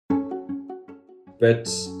But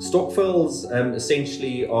stokvels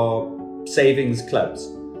essentially are savings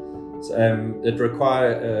clubs. That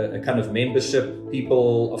require a kind of membership.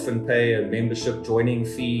 People often pay a membership joining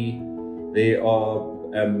fee. There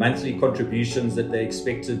are monthly contributions that they're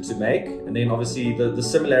expected to make. And then obviously the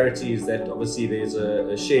similarity is that obviously there's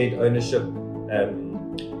a shared ownership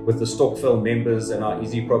with the stokvel members and our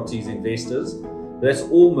Easy Properties investors. That's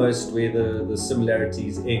almost where the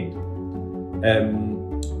similarities end.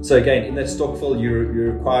 So again, in that stokvel, you're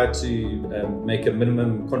required to make a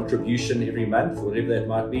minimum contribution every month, whatever that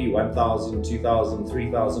might be, 1,000, 2,000,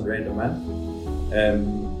 3,000 Rand a month.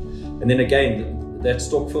 And then again, that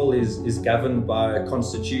stokvel is governed by a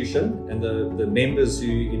constitution, and the members who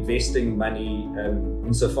are investing money,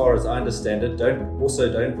 insofar as I understand it, don't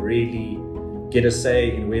really get a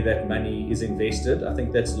say in where that money is invested. I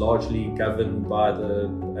think that's largely governed by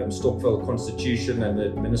the stokvel constitution and the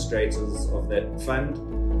administrators of that fund.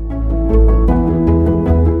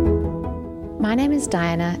 My name is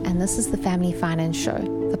Diana, and this is the Family Finance Show,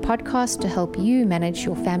 the podcast to help you manage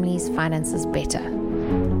your family's finances better.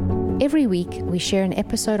 Every week, we share an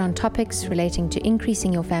episode on topics relating to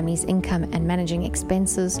increasing your family's income and managing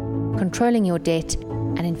expenses, controlling your debt,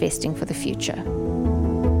 and investing for the future.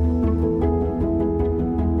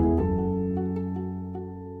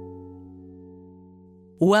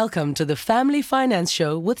 Welcome to the Family Finance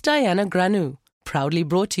Show with Diana Granu, proudly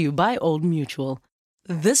brought to you by Old Mutual.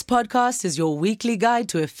 This podcast is your weekly guide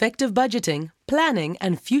to effective budgeting, planning,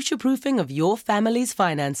 and future-proofing of your family's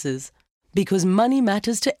finances. Because money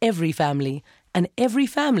matters to every family, and every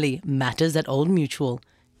family matters at Old Mutual.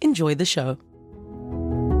 Enjoy the show.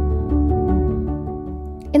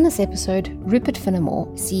 In this episode, Rupert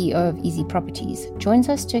Finnemore, CEO of Easy Properties, joins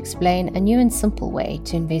us to explain a new and simple way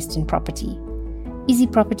to invest in property. Easy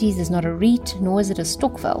Properties is not a REIT, nor is it a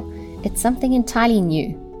stokvel. It's something entirely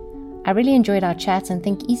new. I really enjoyed our chat and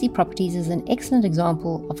think Easy Properties is an excellent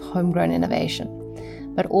example of homegrown innovation.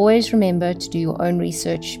 But always remember to do your own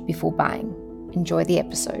research before buying. Enjoy the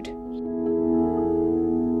episode.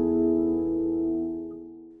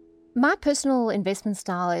 My personal investment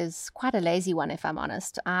style is quite a lazy one, if I'm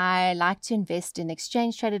honest. I like to invest in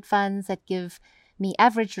exchange-traded funds that give me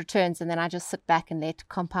average returns, and then I just sit back and let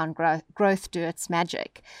compound growth do its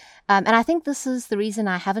magic. And I think this is the reason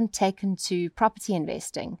I haven't taken to property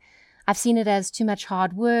investing. I've seen it as too much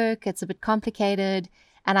hard work, it's a bit complicated,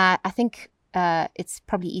 and I think it's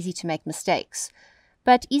probably easy to make mistakes.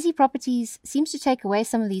 But Easy Properties seems to take away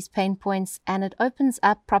some of these pain points, and it opens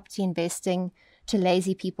up property investing to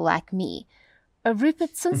lazy people like me.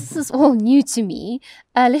 Rupert, since this is all new to me,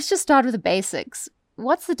 let's just start with the basics.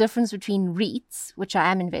 What's the difference between REITs, which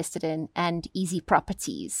I am invested in, and Easy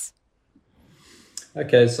Properties?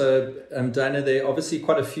 Okay, so Diana, there are obviously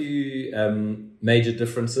quite a few major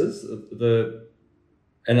differences.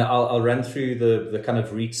 And I'll run through the kind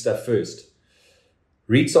of REIT stuff first.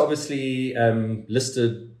 REITs are obviously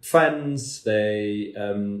listed funds. They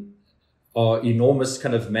are enormous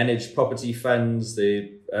kind of managed property funds. They're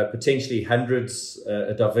potentially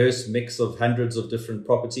a diverse mix of hundreds of different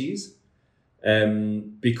properties.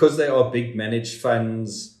 Because they are big managed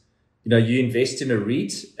funds, you invest in a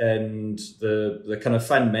REIT, and the kind of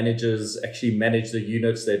fund managers actually manage the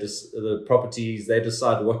units, the properties. They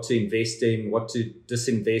decide what to invest in, what to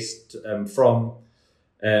disinvest from.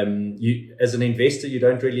 You, as an investor, you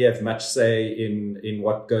don't really have much say in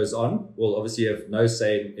what goes on. Well, obviously, you have no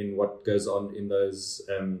say in what goes on in those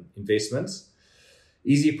investments.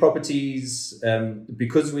 Easy Properties,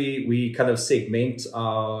 because we kind of segment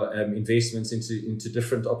our investments into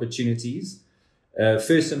different opportunities.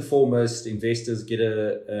 First and foremost, investors get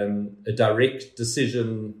a direct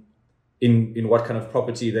decision in what kind of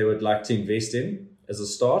property they would like to invest in as a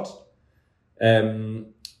start.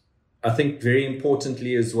 I think very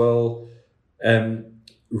importantly as well,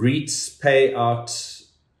 REITs pay out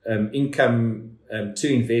income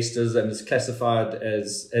to investors, and is classified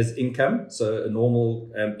as income. So a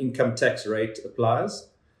normal income tax rate applies.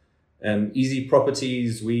 Easy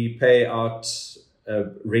Properties, we pay out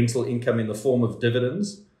rental income in the form of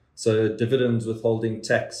dividends. So dividends withholding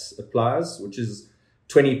tax applies, which is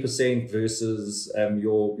 20% versus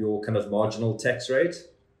your kind of marginal tax rate.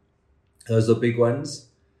 Those are big ones.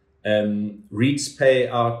 REITs pay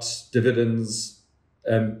out dividends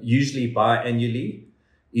usually biannually.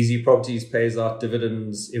 Easy Properties pays out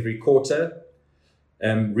dividends every quarter.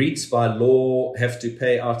 REITs by law have to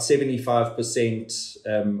pay out 75%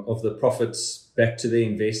 of the profits back to the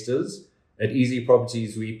investors. At Easy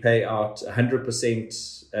Properties, we pay out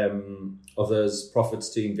 100% of those profits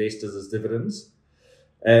to investors as dividends.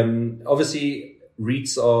 Obviously,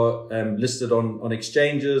 REITs are listed on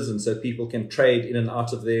exchanges, and so people can trade in and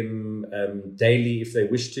out of them daily if they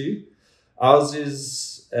wish to. Ours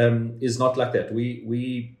is not like that.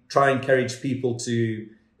 We try and encourage people to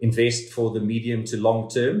invest for the medium to long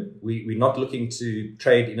term. We're not looking to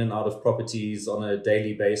trade in and out of properties on a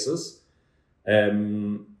daily basis.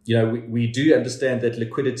 We do understand that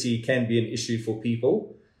liquidity can be an issue for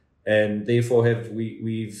people, and therefore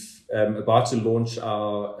we've about to launch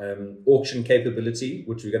our auction capability,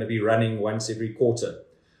 which we're going to be running once every quarter,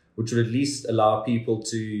 which would at least allow people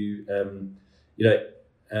to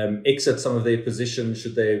exit some of their position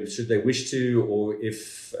should they wish to, or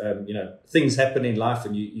if things happen in life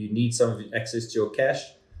and you need some of access to your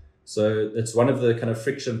cash. So that's one of the kind of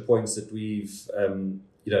friction points that we've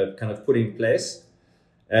kind of put in place.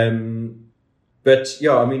 But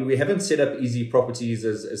yeah, I mean, we haven't set up Easy Properties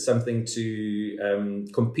as something to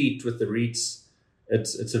compete with the REITs.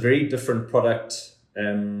 It's a very different product,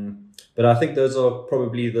 but I think those are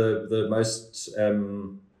probably the most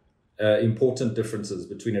important differences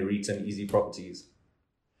between a REIT and Easy Properties.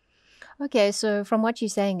 Okay, so from what you're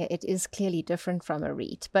saying, it is clearly different from a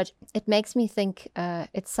REIT, but it makes me think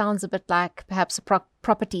it sounds a bit like perhaps a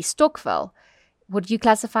property stokvel. Would you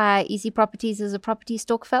classify Easy Properties as a property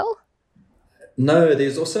stokvel? No,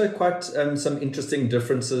 there's also quite some interesting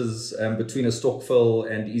differences between a stokvel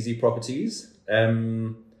and Easy Properties.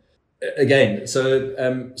 Again, so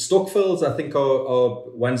stokvels, I think, are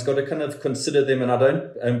one's got to kind of consider them, and I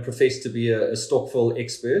don't profess to be a stokvel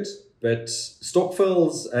expert, but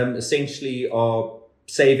stokvels essentially are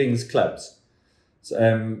savings clubs. So,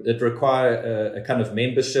 that require a kind of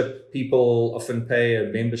membership. People often pay a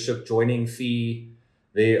membership joining fee.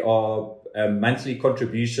 There are monthly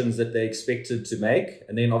contributions that they're expected to make.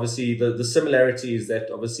 And then obviously the similarity is that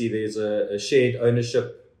obviously there's a shared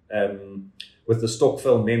ownership with the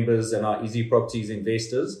stokvel members and our Easy Properties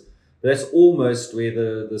investors. But that's almost where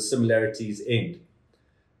the similarities end.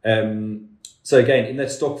 So again, in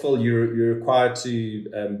that stokvel, you're required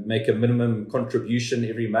to make a minimum contribution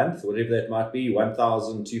every month, whatever that might be,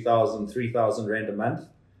 1,000, 2,000, 3,000 Rand a month.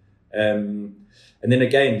 And then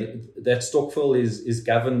again, that stokvel is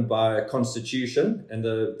governed by a constitution, and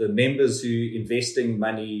the members who investing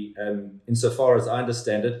money, insofar as I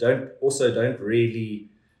understand it, don't really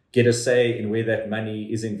get a say in where that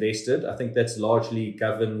money is invested. I think that's largely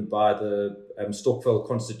governed by the stokvel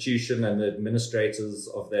constitution and the administrators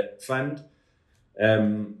of that fund.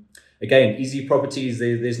 Again, Easy Properties,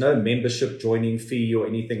 there's no membership joining fee or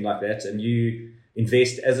anything like that, and you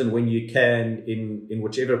invest as and when you can in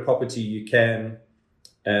whichever property you can.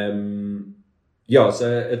 So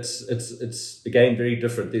it's again very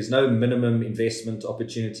different. There's no minimum investment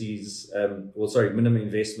opportunities, minimum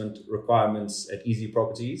investment requirements at Easy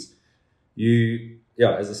Properties.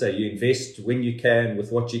 As I say, you invest when you can,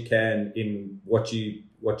 with what you can, in what you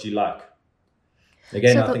like.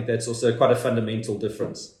 Again, I think that's also quite a fundamental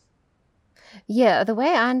difference. Yeah, the way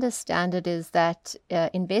I understand it is that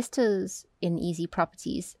investors in Easy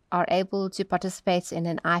Properties are able to participate in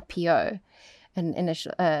an IPO, an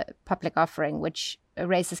initial public offering, which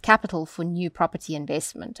raises capital for new property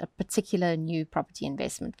investment, a particular new property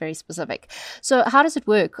investment, very specific. So how does it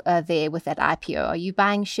work there with that IPO? Are you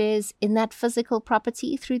buying shares in that physical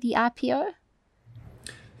property through the IPO?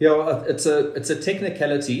 Yeah, it's a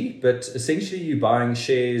technicality, but essentially you're buying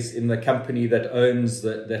shares in the company that owns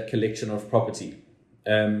that collection of property.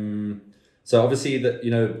 So obviously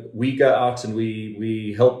we go out and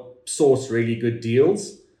we help source really good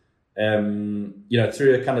deals.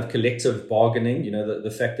 Through a kind of collective bargaining, the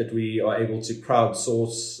fact that we are able to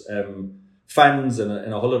crowdsource funds and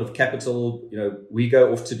a whole lot of capital, we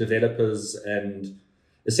go off to developers and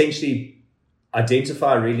essentially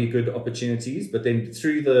identify really good opportunities, but then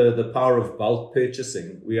through the power of bulk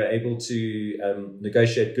purchasing, we are able to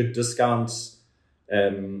negotiate good discounts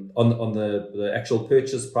on the actual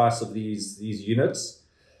purchase price of these units.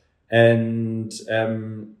 And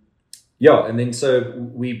and then so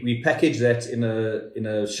we package that in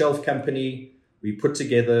a shelf company. We put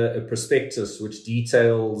together a prospectus which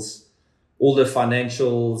details all the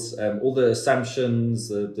financials, all the assumptions,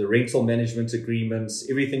 the rental management agreements,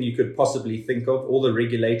 everything you could possibly think of, all the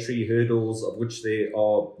regulatory hurdles, of which there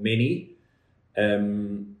are many.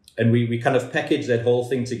 And we kind of package that whole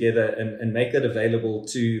thing together and make that available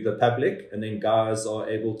to the public. And then guys are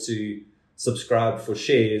able to subscribe for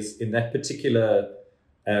shares in that particular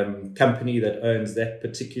company that owns that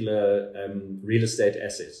particular real estate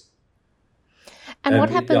asset. And what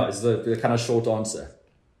happened? Yeah, is the kind of short answer.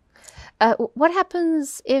 What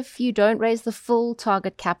happens if you don't raise the full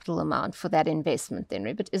target capital amount for that investment then,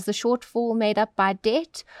 Rupert? Is the shortfall made up by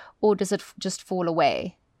debt, or does it just fall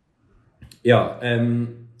away? Yeah.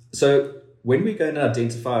 So when we go and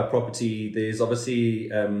identify a property, there's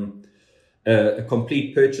obviously a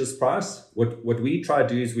complete purchase price. What we try to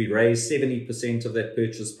do is we raise 70% of that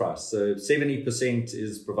purchase price. So 70%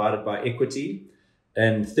 is provided by equity,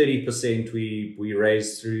 and 30% we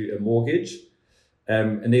raise through a mortgage.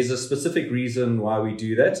 And there's a specific reason why we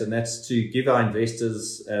do that, and that's to give our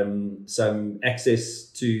investors some access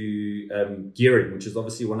to gearing, which is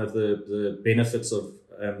obviously one of the benefits of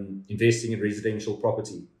investing in residential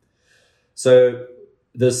property. So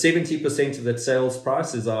the 70% of that sales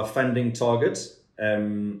price is our funding target.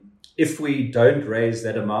 If we don't raise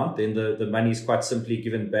that amount, then the money is quite simply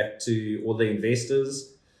given back to all the investors.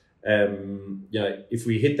 If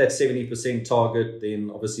we hit that 70% target,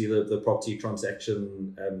 then obviously the property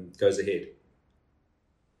transaction goes ahead.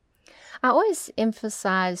 I always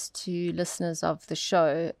emphasize to listeners of the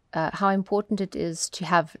show how important it is to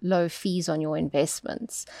have low fees on your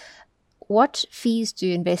investments. What fees do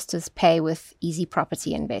investors pay with Easy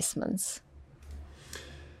Property Investments?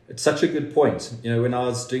 It's such a good point. When I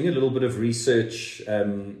was doing a little bit of research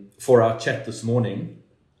for our chat this morning,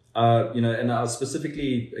 and I was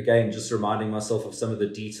specifically, again, just reminding myself of some of the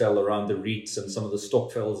detail around the REITs and some of the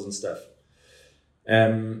stokvels and stuff.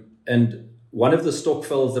 And one of the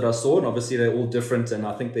stokvels that I saw, and obviously they're all different, and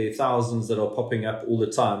I think there are thousands that are popping up all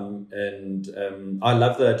the time. And I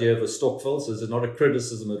love the idea of a stokvel, so it's not a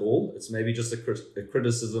criticism at all. It's maybe just a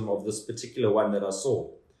criticism of this particular one that I saw.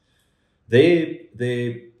 Their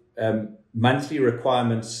monthly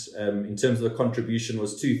requirements in terms of the contribution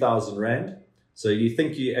was 2,000 Rand. So you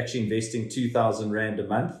think you're actually investing 2,000 Rand a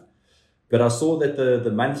month. But I saw that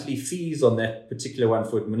the monthly fees on that particular one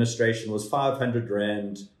for administration was 500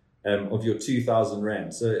 Rand of your 2,000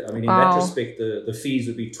 Rand. So, I mean, in that respect, the fees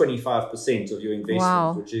would be 25% of your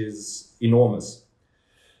investment, which is enormous.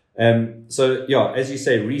 So, yeah, as you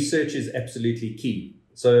say, research is absolutely key.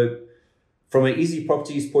 So from an Easy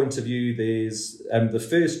Properties point of view, there's the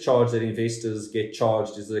first charge that investors get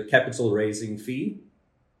charged is a capital raising fee.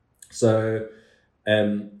 So,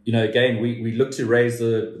 again, we look to raise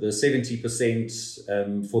the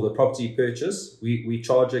 70% for the property purchase. We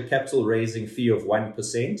charge a capital raising fee of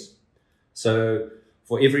 1%. So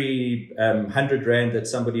for every 100 Rand that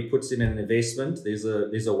somebody puts in an investment, there's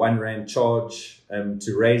a 1 Rand charge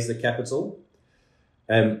to raise the capital.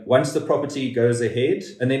 Once the property goes ahead,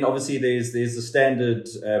 and then obviously there's the standard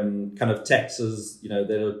kind of taxes,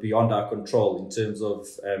 that are beyond our control in terms of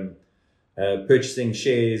purchasing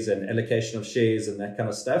shares and allocation of shares and that kind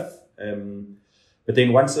of stuff. But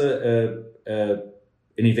then once an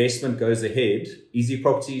investment goes ahead, Easy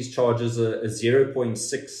Properties charges a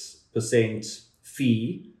 0.6%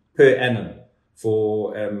 fee per annum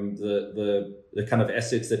for the kind of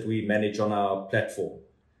assets that we manage on our platform.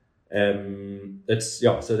 So that's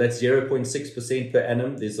 0.6% per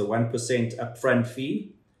annum. There's a 1% upfront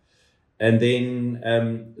fee. And then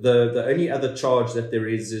the only other charge that there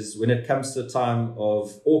is when it comes to the time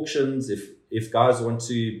of auctions, if guys want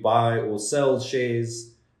to buy or sell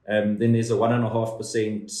shares, then there's a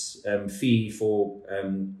 1.5% fee for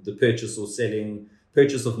the purchase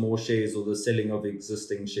of more shares or the selling of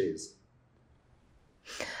existing shares.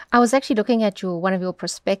 I was actually looking at one of your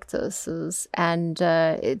prospectuses, and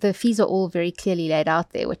the fees are all very clearly laid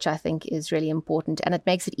out there, which I think is really important. And it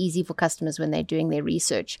makes it easy for customers when they're doing their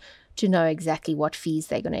research to know exactly what fees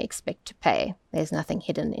they're going to expect to pay. There's nothing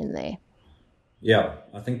hidden in there. Yeah,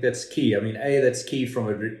 I think that's key. I mean, that's key from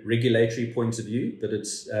a regulatory point of view, but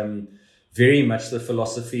it's very much the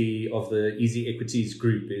philosophy of the Easy Equities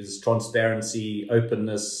Group is transparency,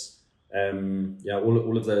 openness,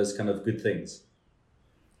 all of those kind of good things.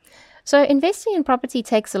 So investing in property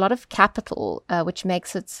takes a lot of capital, which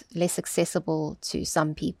makes it less accessible to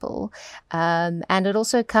some people. And it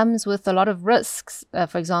also comes with a lot of risks.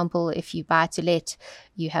 For example, if you buy to let,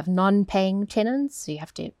 you have non-paying tenants. So you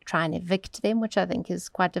have to try and evict them, which I think is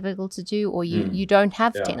quite difficult to do, or you don't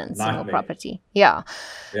have tenants in your property. Yeah.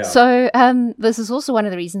 So this is also one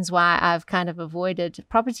of the reasons why I've kind of avoided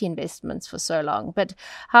property investments for so long. But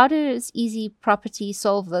how does Easy Property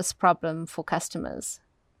solve this problem for customers?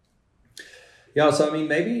 Yeah, so I mean,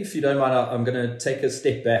 maybe if you don't mind, I'm going to take a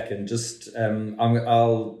step back and just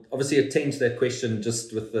I'll obviously attend to that question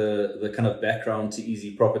just with the kind of background to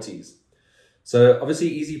Easy Properties. So obviously,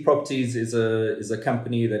 Easy Properties is a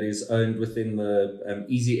company that is owned within the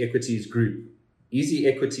Easy Equities Group. Easy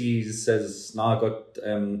Equities has now got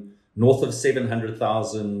north of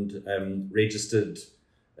 700,000 registered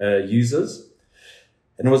users.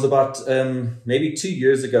 And it was about maybe 2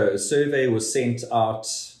 years ago, a survey was sent out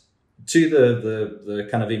to the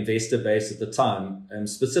kind of investor base at the time,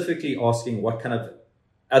 specifically asking what kind of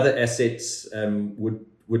other assets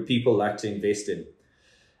would people like to invest in.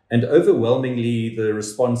 And overwhelmingly, the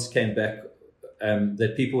response came back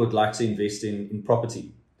that people would like to invest in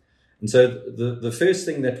property. And so the first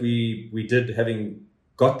thing that we did, having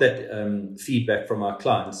got that feedback from our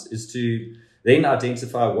clients, is to then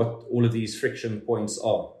identify what all of these friction points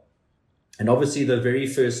are. And obviously the very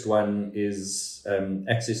first one is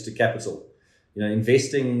access to capital.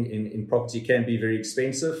 Investing in property can be very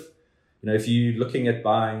expensive. If you're looking at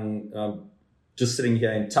buying, just sitting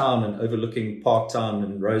here in town and overlooking Parktown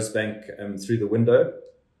and Rosebank through the window.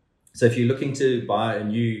 So if you're looking to buy a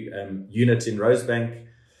new unit in Rosebank,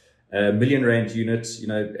 $1 million unit,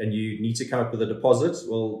 and you need to come up with a deposit,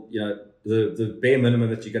 well, the bare minimum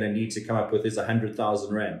that you're going to need to come up with is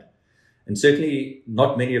 100,000 Rand. And certainly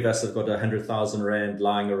not many of us have got 100,000 Rand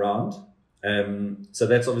lying around. So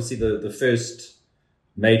that's obviously the first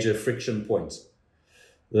major friction point.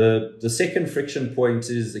 The second friction point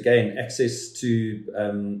is, again, access to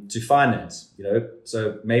finance.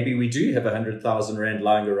 So maybe we do have 100,000 Rand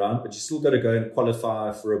lying around, but you still got to go and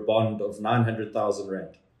qualify for a bond of 900,000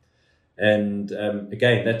 Rand. And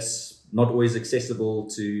again, that's not always accessible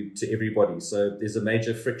to everybody. So there's a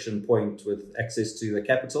major friction point with access to the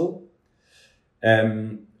capital.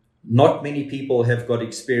 Not many people have got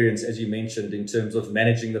experience, as you mentioned, in terms of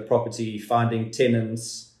managing the property, finding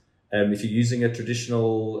tenants. If you're using a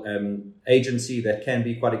traditional agency, that can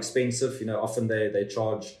be quite expensive. Often they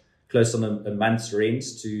charge close on a month's rent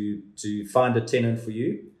to find a tenant for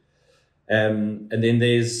you. And then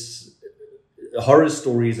there's horror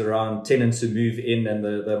stories around tenants who move in and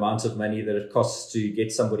the amount of money that it costs to get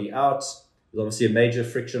somebody out. There's obviously a major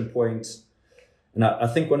friction point. And I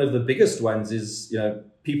think one of the biggest ones is,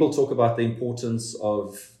 people talk about the importance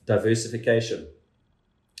of diversification.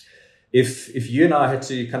 If you and I had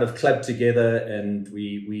to kind of club together and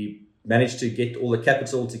we managed to get all the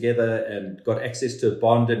capital together and got access to a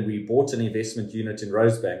bond and we bought an investment unit in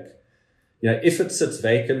Rosebank, if it sits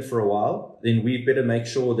vacant for a while, then we better make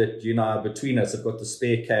sure that you and I, between us, have got the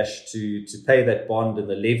spare cash to pay that bond and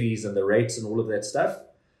the levies and the rates and all of that stuff.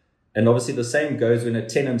 And obviously the same goes when a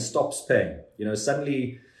tenant stops paying.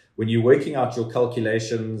 Suddenly when you're working out your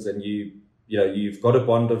calculations and you've got a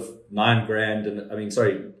bond of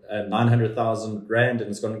 900,000 Rand, and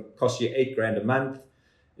it's going to cost you 8 grand a month,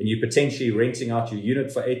 and you're potentially renting out your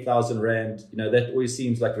unit for 8,000 Rand, that always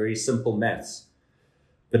seems like very simple maths.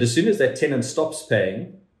 But as soon as that tenant stops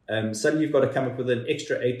paying, suddenly you've got to come up with an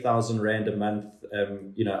extra 8,000 Rand a month,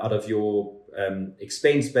 out of your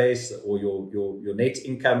expense base or your net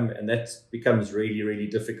income, and that becomes really, really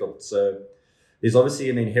difficult. So there's obviously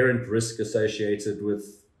an inherent risk associated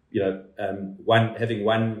with having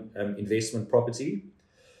one investment property.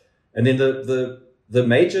 And then the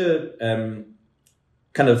major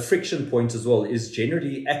kind of friction point as well is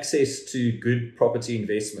generally access to good property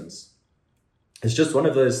investments. It's just one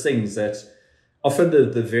of those things that often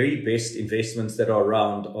the very best investments that are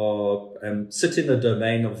around sit in the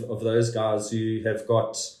domain of those guys who have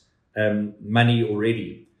got money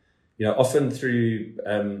already. Often through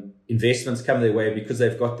investments come their way because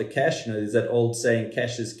they've got the cash. There's that old saying,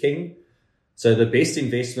 cash is king. So the best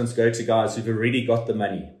investments go to guys who've already got the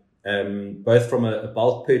money, both from a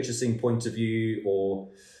bulk purchasing point of view, or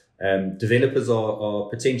developers are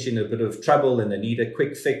potentially in a bit of trouble and they need a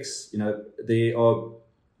quick fix. There are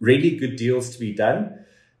really good deals to be done,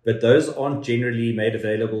 but those aren't generally made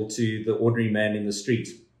available to the ordinary man in the street.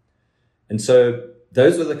 And so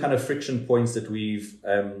those were the kind of friction points that we've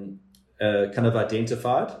kind of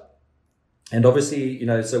identified. And obviously,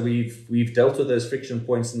 so we've dealt with those friction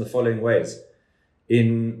points in the following ways.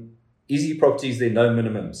 In easy properties, there are no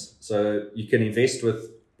minimums. So you can invest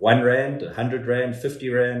with 1 Rand, 100 Rand, 50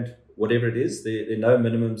 Rand, whatever it is. There are no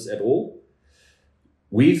minimums at all.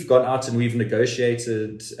 We've gone out and we've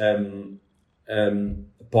negotiated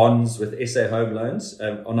bonds with SA Home Loans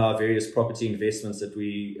on our various property investments that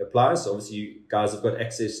we apply. So obviously you guys have got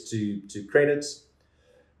access to credits.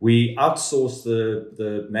 We outsource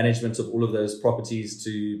the management of all of those properties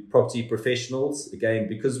to property professionals. Again,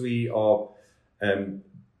 because we are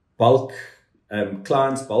bulk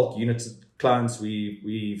clients, bulk unit clients,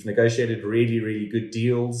 we've negotiated really, really good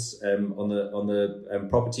deals on the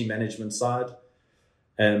property management side.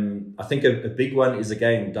 I think a big one is,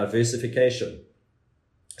 again, diversification.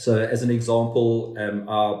 So as an example,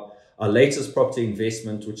 our latest property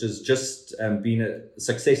investment, which has just been a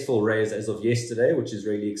successful raise as of yesterday, which is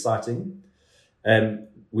really exciting.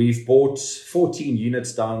 we've bought 14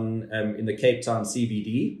 units down in the Cape Town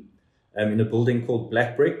CBD in a building called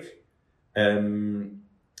Black Brick. So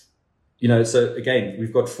again,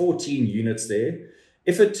 we've got 14 units there.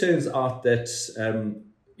 If it turns out that,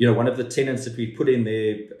 one of the tenants that we put in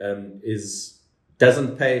there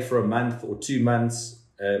doesn't pay for a month or 2 months,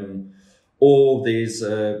 or there's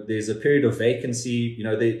a period of vacancy,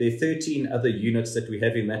 there are 13 other units that we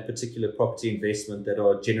have in that particular property investment that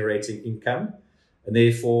are generating income. And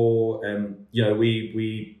therefore,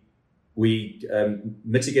 we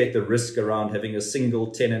mitigate the risk around having a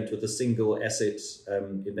single tenant with a single asset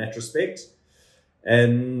in that respect.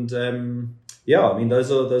 And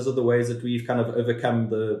those are the ways that we've kind of overcome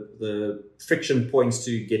the friction points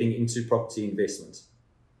to getting into property investment.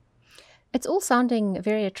 It's all sounding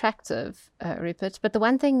very attractive, Rupert, but the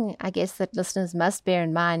one thing I guess that listeners must bear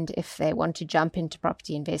in mind if they want to jump into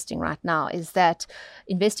property investing right now is that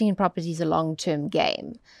investing in property is a long-term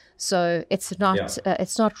game. So it's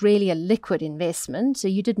not really a liquid investment. So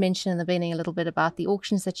you did mention in the beginning a little bit about the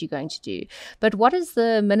auctions that you're going to do. But what is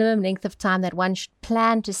the minimum length of time that one should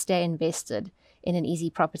plan to stay invested in an easy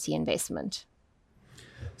property investment?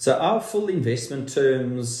 So our full investment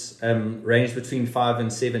terms range between 5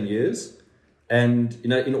 and 7 years. And,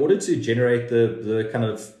 in order to generate the kind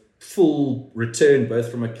of full return, both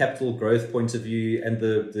from a capital growth point of view and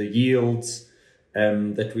the yields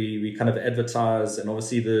that we kind of advertise, and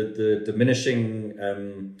obviously the diminishing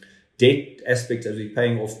debt aspect as we're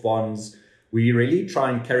paying off bonds, we really try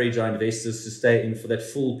and encourage our investors to stay in for that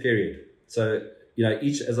full period. So,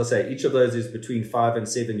 each of those is between 5 and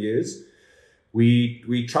 7 years.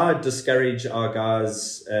 We try to discourage our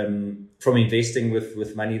guys from investing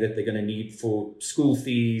with money that they're going to need for school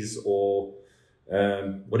fees or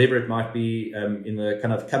whatever it might be in the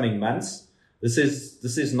kind of coming months. This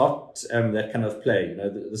is not that kind of play.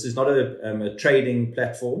 This is not a trading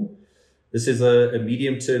platform. This is a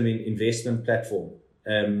medium-term investment platform.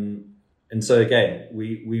 And so again,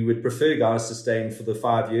 we would prefer guys to stay in for the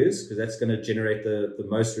 5 years because that's going to generate the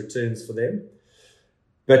most returns for them.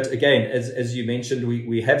 But again, as you mentioned,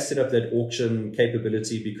 we have set up that auction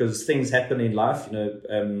capability because things happen in life.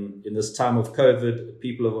 In this time of COVID,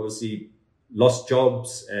 people have obviously lost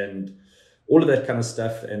jobs and all of that kind of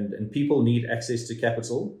stuff, and people need access to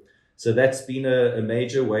capital. So that's been a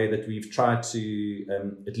major way that we've tried to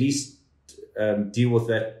at least deal with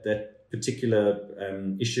that particular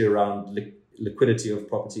issue around liquidity of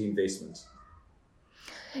property investments.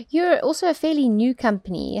 You're also a fairly new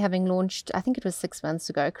company, having launched, I think it was 6 months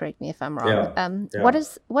ago, correct me if I'm wrong.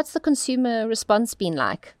 What's the consumer response been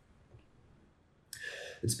like?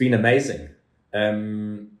 It's been amazing.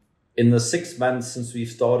 In the 6 months since we've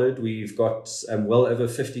started, we've got well over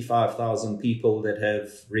 55,000 people that have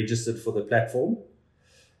registered for the platform.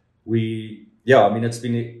 It's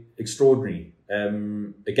been extraordinary.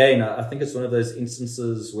 Again, I think it's one of those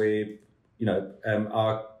instances where,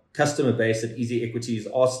 our customer base at Easy Equities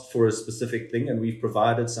asked for a specific thing and we've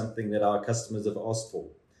provided something that our customers have asked for.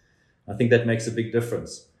 I think that makes a big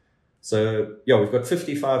difference. So we've got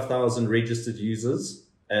 55,000 registered users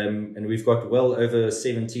and we've got well over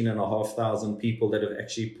 17,500 people that have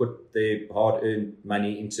actually put their hard-earned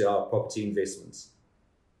money into our property investments.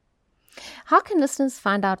 How can listeners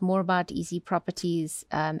find out more about Easy Properties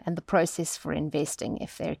and the process for investing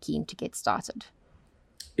if they're keen to get started?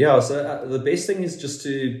 So the best thing is just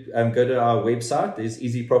to go to our website. There's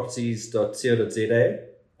easyproperties.co.za.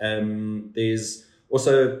 There's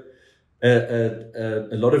also a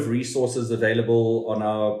lot of resources available on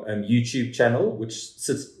our YouTube channel, which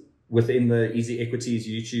sits within the Easy Equities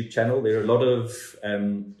YouTube channel. There are a lot of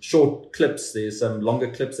short clips. There's some longer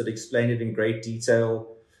clips that explain it in great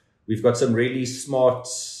detail. We've got some really smart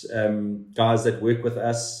guys that work with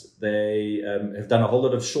us. They have done a whole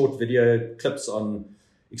lot of short video clips on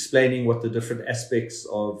explaining what the different aspects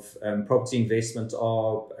of property investment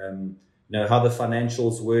are, how the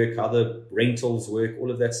financials work, how the rentals work, all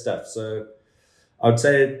of that stuff. So I would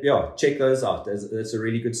say, check those out. That's a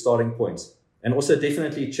really good starting point. And also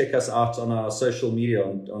definitely check us out on our social media,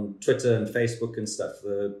 on Twitter and Facebook and stuff.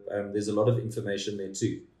 There's a lot of information there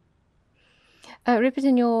too. Rupert,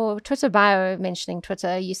 in your Twitter bio mentioning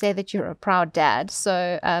Twitter, you say that you're a proud dad.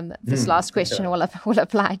 So this last question will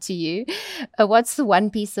apply to you. What's the one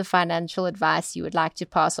piece of financial advice you would like to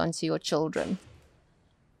pass on to your children?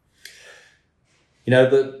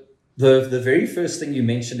 The very first thing you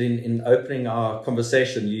mentioned in opening our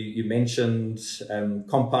conversation, you mentioned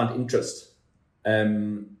compound interest.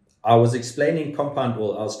 I was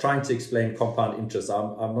trying to explain compound interest.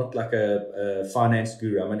 I'm not like a finance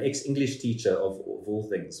guru. I'm an ex-English teacher of all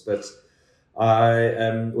things, but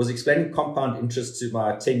I was explaining compound interest to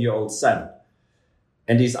my 10-year-old son,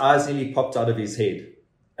 and his eyes nearly popped out of his head.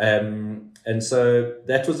 And so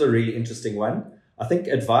that was a really interesting one. I think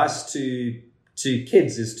advice to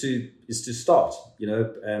kids is to start.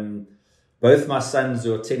 Both my sons,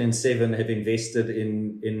 who are 10 and 7, have invested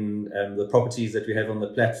in the properties that we have on the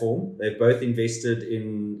platform. They've both invested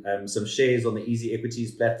in some shares on the Easy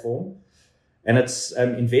Equities platform. And it's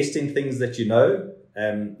invest in things that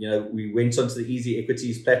we went onto the Easy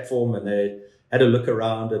Equities platform and they had a look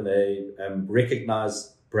around and they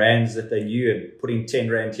recognized brands that they knew and putting 10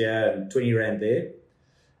 Rand here and 20 Rand there.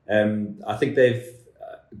 I think they've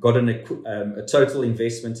gotten a total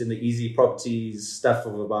investment in the Easy Properties stuff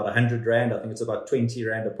of about 100 Rand. I think it's about 20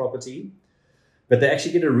 Rand a property. But they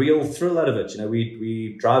actually get a real thrill out of it.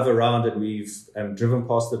 We drive around and we've driven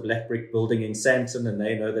past the Black Brick building in Sandton, and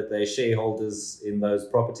they know that they're shareholders in those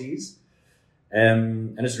properties.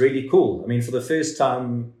 And it's really cool. I mean, for the first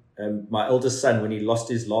time, my eldest son, when he lost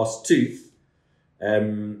his last tooth,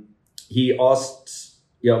 he asked,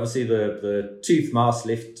 obviously the tooth mouse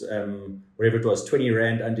left, whatever it was, 20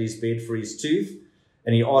 Rand under his bed for his tooth.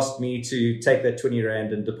 And he asked me to take that 20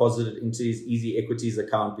 Rand and deposit it into his Easy Equities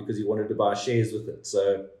account because he wanted to buy shares with it.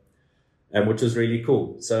 So, which was really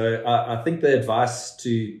cool. So I think the advice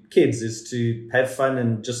to kids is to have fun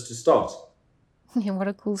and just to start. Yeah, what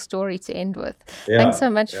a cool story to end with. Yeah, thanks so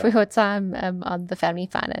much for your time on the Family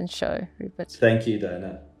Finance Show, Rupert. Thank you,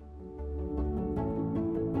 Diana.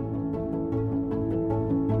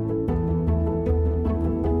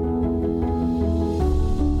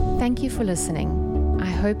 Thank you for listening. I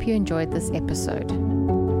hope you enjoyed this episode.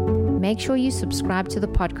 Make sure you subscribe to the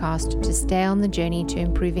podcast to stay on the journey to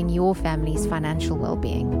improving your family's financial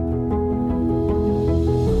well-being.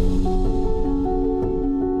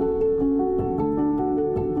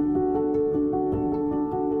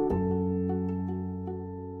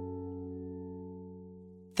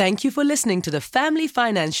 Thank you for listening to the Family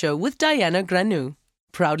Finance Show with Diana Granu,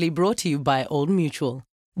 proudly brought to you by Old Mutual.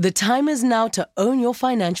 The time is now to own your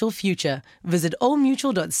financial future. Visit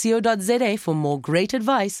oldmutual.co.za for more great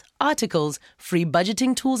advice, articles, free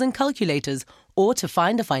budgeting tools and calculators, or to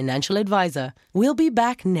find a financial advisor. We'll be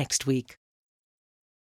back next week.